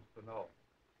comes to know.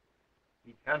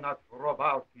 He cannot rub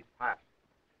out his past.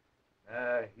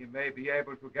 He may be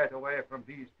able to get away from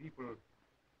these people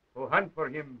who hunt for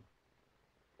him,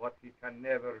 but he can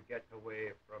never get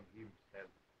away from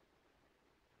himself.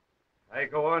 I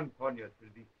go on, Tonya, till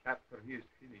this chapter is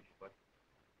finished, but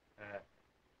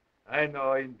I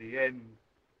know in the end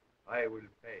I will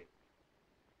pay.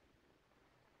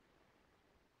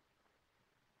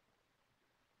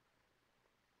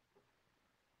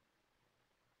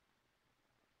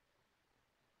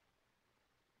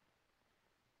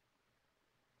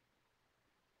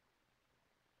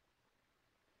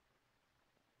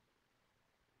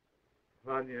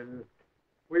 Daniel,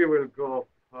 we will go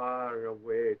far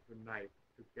away tonight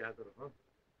together, huh?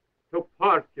 To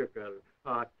Portugal.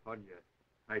 Ah, Tonya,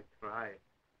 I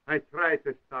try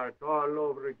to start all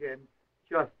over again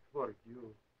just for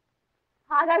you.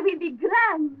 Ah, that will be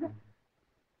grand.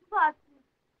 But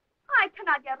I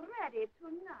cannot get ready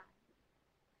tonight.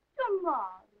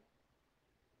 Tomorrow.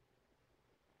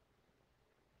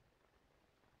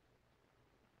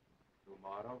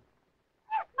 Tomorrow?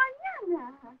 Yes,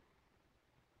 mañana.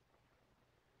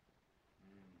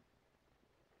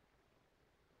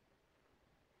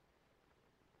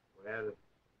 Well,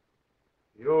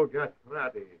 you get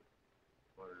ready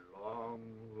for a long,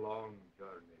 long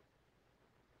journey.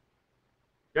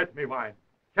 Get me wine.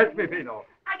 Get me vino.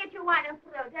 I'll get you wine and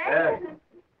fruit, eh?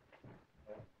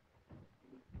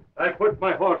 I put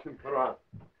my horse in corral.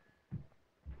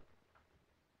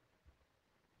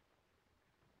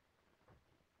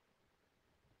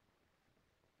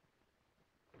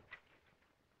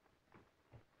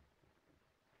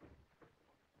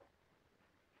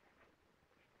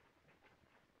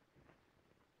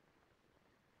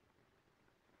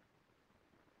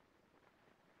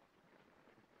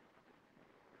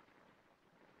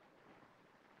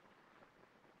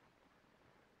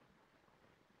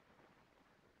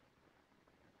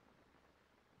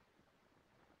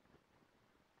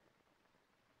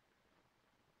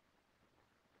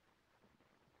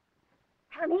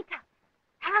 Juanita!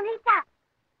 Juanita!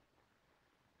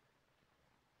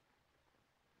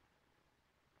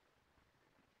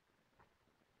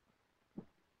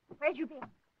 Where'd you been?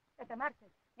 At the Mercer's.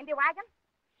 In the wagon?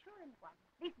 Sure, in the wagon.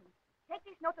 Listen, take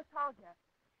this note to Soldier.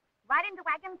 Ride in the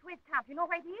wagon to his camp. You know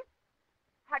where it is?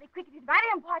 Hurry quick, it is very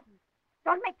important.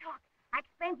 Don't make talk. I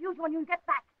explain to you when you get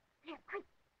back. Here, quick.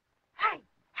 Hurry,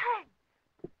 hurry.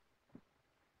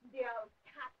 The old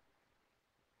cat.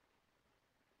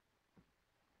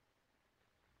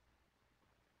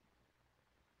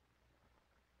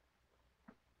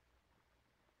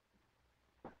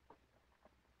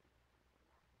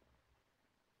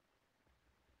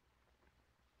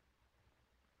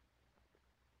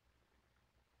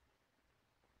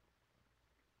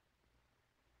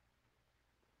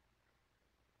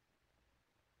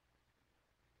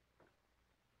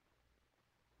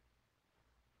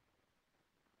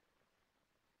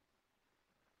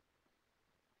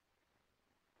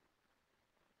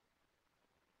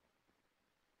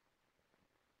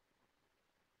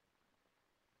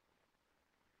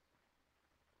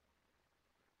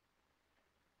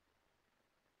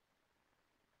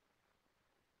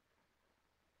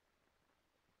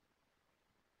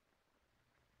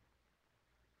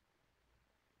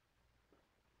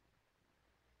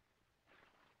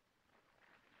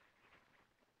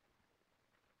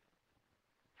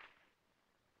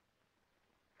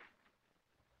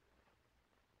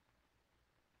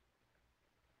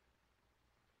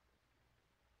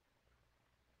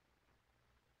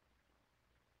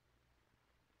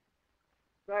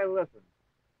 Say, listen.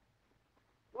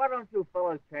 Why don't you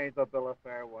fellas change the bill of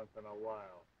fare once in a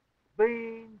while?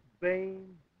 Beans,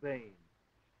 beans, beans.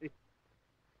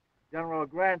 General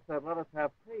Grant said let us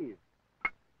have peas.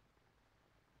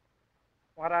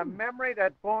 What a memory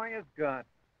that boy has got.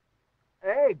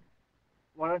 Eggs.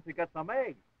 Why don't you get some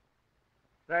eggs?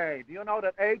 Say, do you know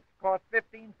that eggs cost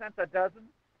 15 cents a dozen?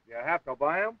 You have to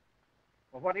buy 'em?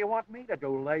 Well, what do you want me to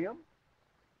do, lay 'em?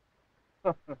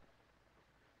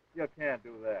 You can't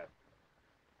do that.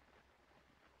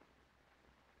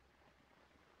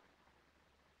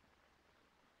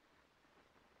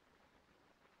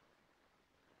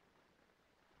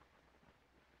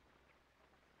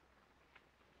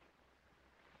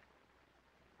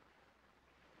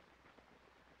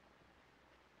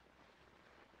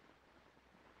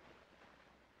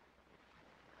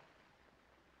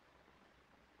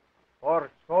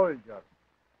 Or soldier.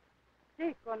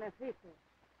 Sí, conejito.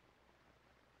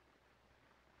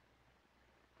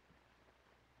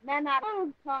 Nana,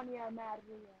 Sonia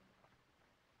Maria.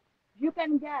 You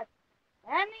can get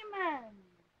any man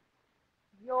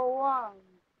you want.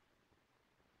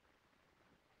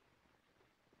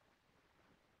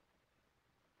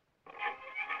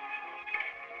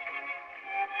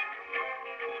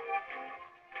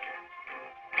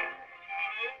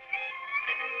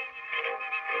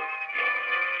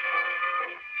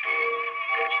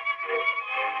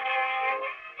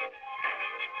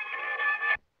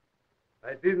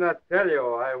 I did not tell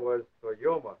you I was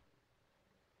Toyoma.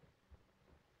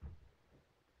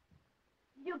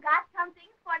 You got something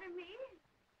for me?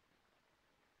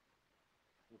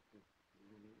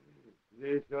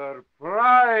 The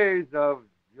surprise of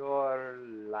your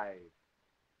life.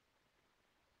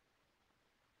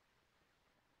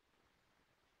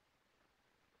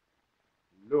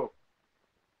 Look,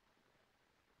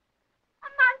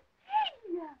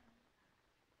 Marcia!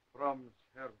 from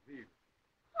Serville.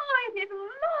 Oh, it is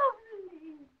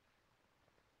lovely.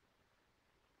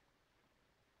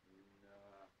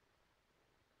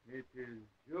 It is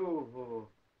you who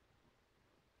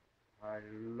are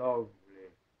lovely.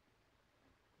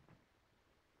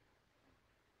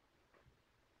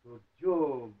 To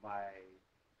you, my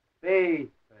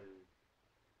faithful,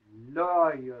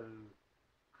 loyal,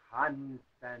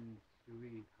 constant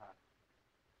sweetheart.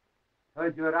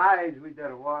 Touch your eyes with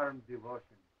their warm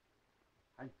devotion,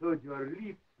 and touch your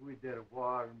lips with their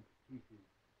warm kisses,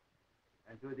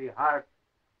 and to the heart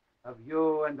of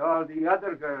you and all the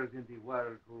other girls in the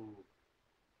world who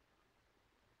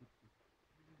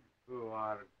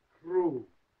are true.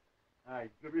 I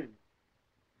drink.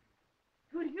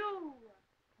 To you,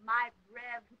 my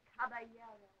brave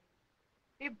caballero,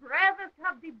 the bravest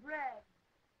of the brave,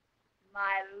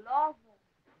 my lover.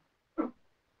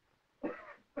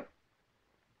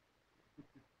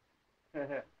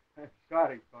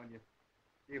 Sorry, Sonia.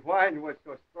 The wine was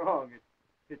so strong,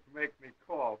 it makes me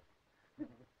cough.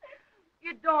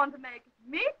 You don't make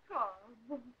me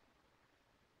cough.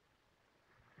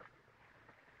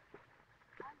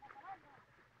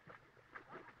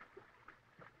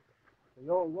 The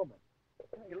old woman.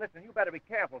 Hey, listen, you better be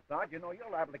careful, Sarge. You know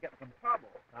you're liable to get in some trouble.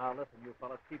 Now, listen, you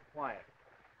fellas, keep quiet.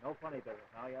 No funny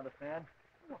business, now, you understand?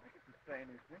 Oh, I didn't say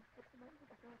anything. What's the matter with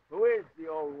the guy? Who is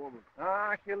the old woman?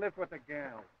 Ah, she lives with the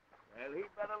gal. Well, he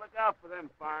better look out for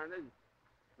them foreigners.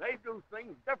 They do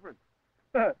things different.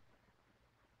 Senor,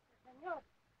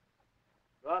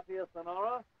 Gracias,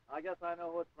 Sonora. I guess I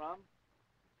know who it's from.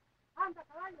 anda,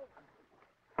 caballo.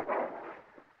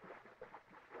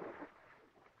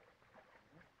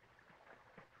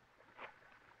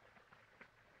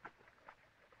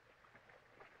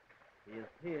 He is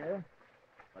here,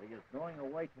 but he is going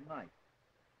away tonight.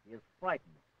 He is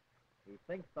frightened. He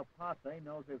thinks the posse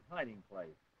knows his hiding place.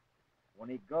 When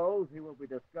he goes, he will be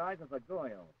disguised as a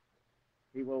goyle.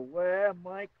 He will wear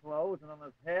my clothes and on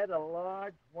his head a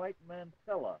large white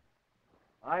mantilla.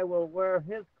 I will wear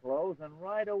his clothes and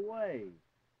ride away.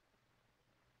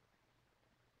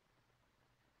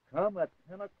 Come at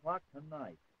 10 o'clock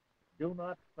tonight. Do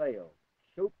not fail.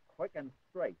 Shoot quick and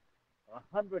straight.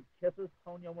 100 kisses,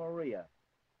 Tonya Maria.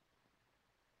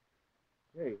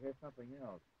 Hey, here's something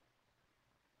else.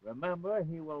 Remember,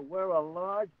 he will wear a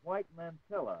large white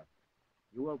mantilla.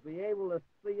 You will be able to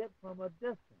see it from a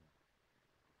distance.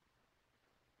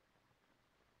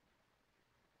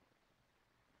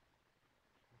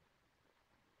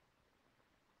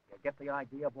 You get the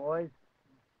idea, boys?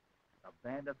 The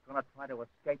bandit's going to try to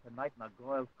escape tonight in a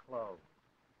goyle's clothes.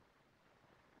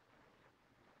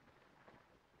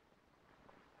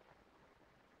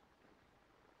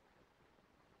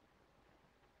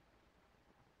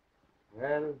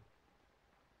 Well,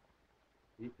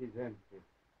 it is empty.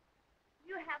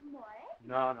 You have more, eh?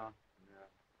 No.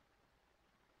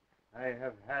 I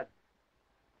have had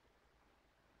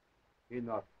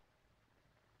enough.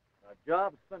 The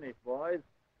job's finished, boys.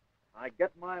 I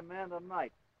get my man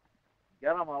tonight.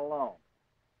 Get him alone.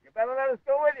 You better let us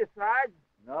go with you, Sarge.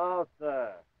 No,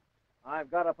 sir. I've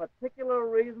got a particular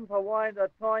reason for wanting to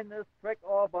turn this trick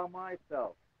all by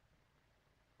myself.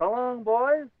 So long,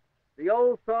 boys. The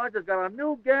old Sarge has got a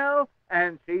new gal,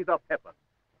 and she's a pippin.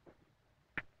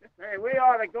 Hey, we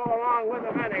ought to go along with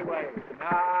him anyway.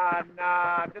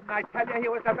 Nah. Didn't I tell you he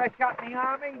was the best shot in the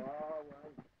army? Oh,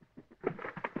 well.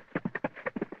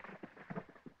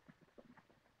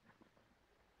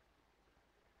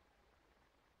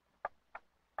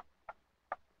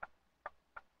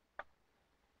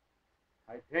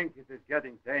 I think it is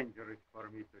getting dangerous for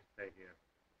me to stay here.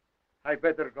 I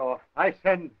better go. I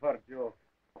send for Joe.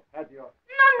 Adios.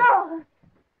 No!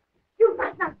 You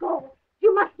must not go.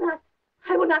 You must not.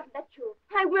 I will not let you.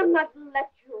 I will not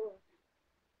let you.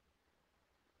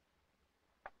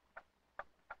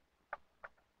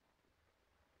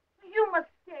 You must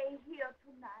stay here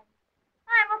tonight.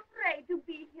 I'm afraid to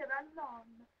be here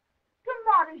alone.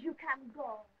 Tomorrow you can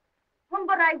go.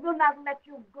 But I will not let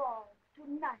you go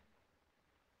tonight.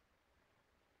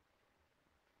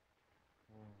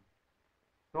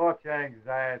 Such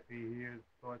anxiety here,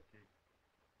 such.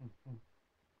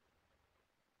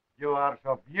 You are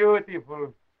so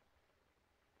beautiful.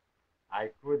 I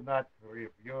could not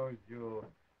refuse you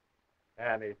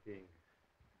anything.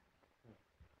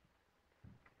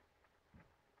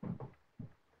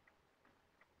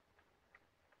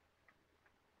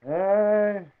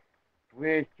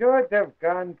 We should have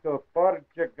gone to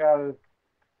Portugal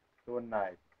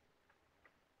tonight.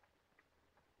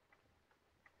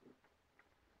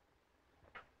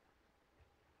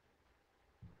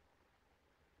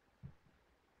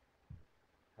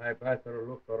 I better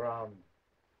look around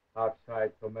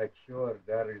outside to make sure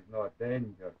there is no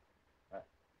danger.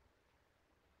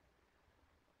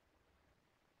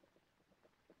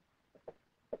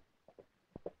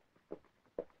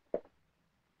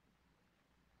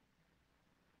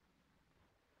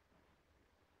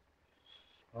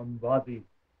 Somebody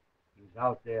is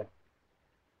out there.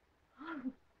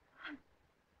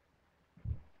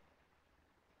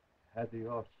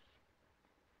 Adios,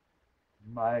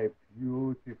 my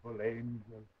beautiful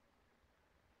angel.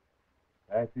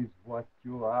 That is what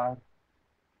you are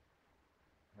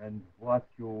and what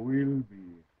you will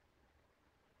be,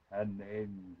 an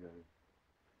angel.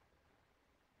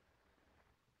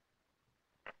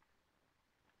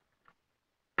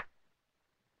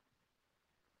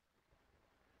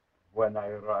 When I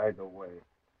ride away,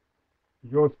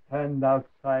 you stand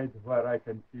outside where I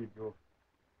can see you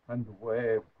and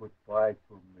wave goodbye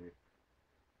to me.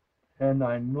 And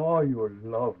I know you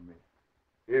love me.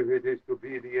 If it is to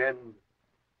be the end,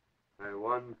 I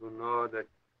want to know that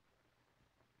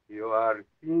you are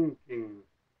thinking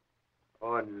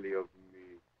only of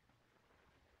me.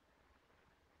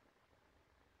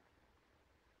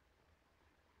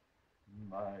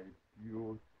 My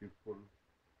beautiful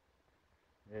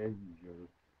Angel.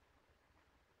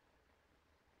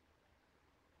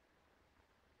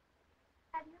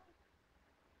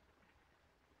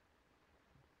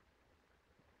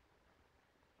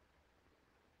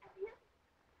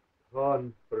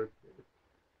 Comforted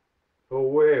to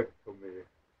wave to me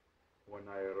when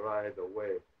I ride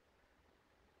away.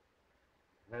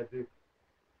 As if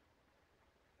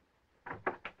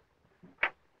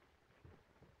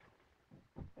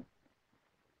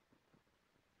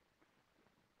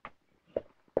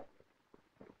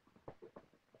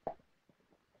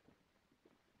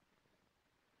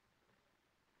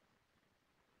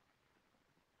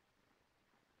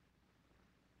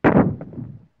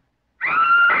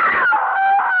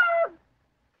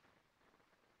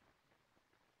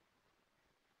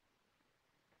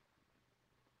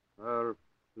her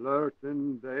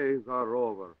flirting days are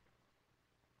over,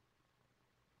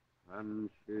 and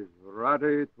she's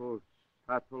ready to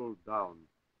settle down.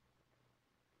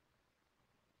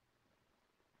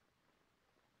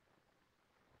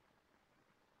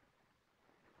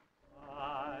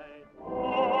 I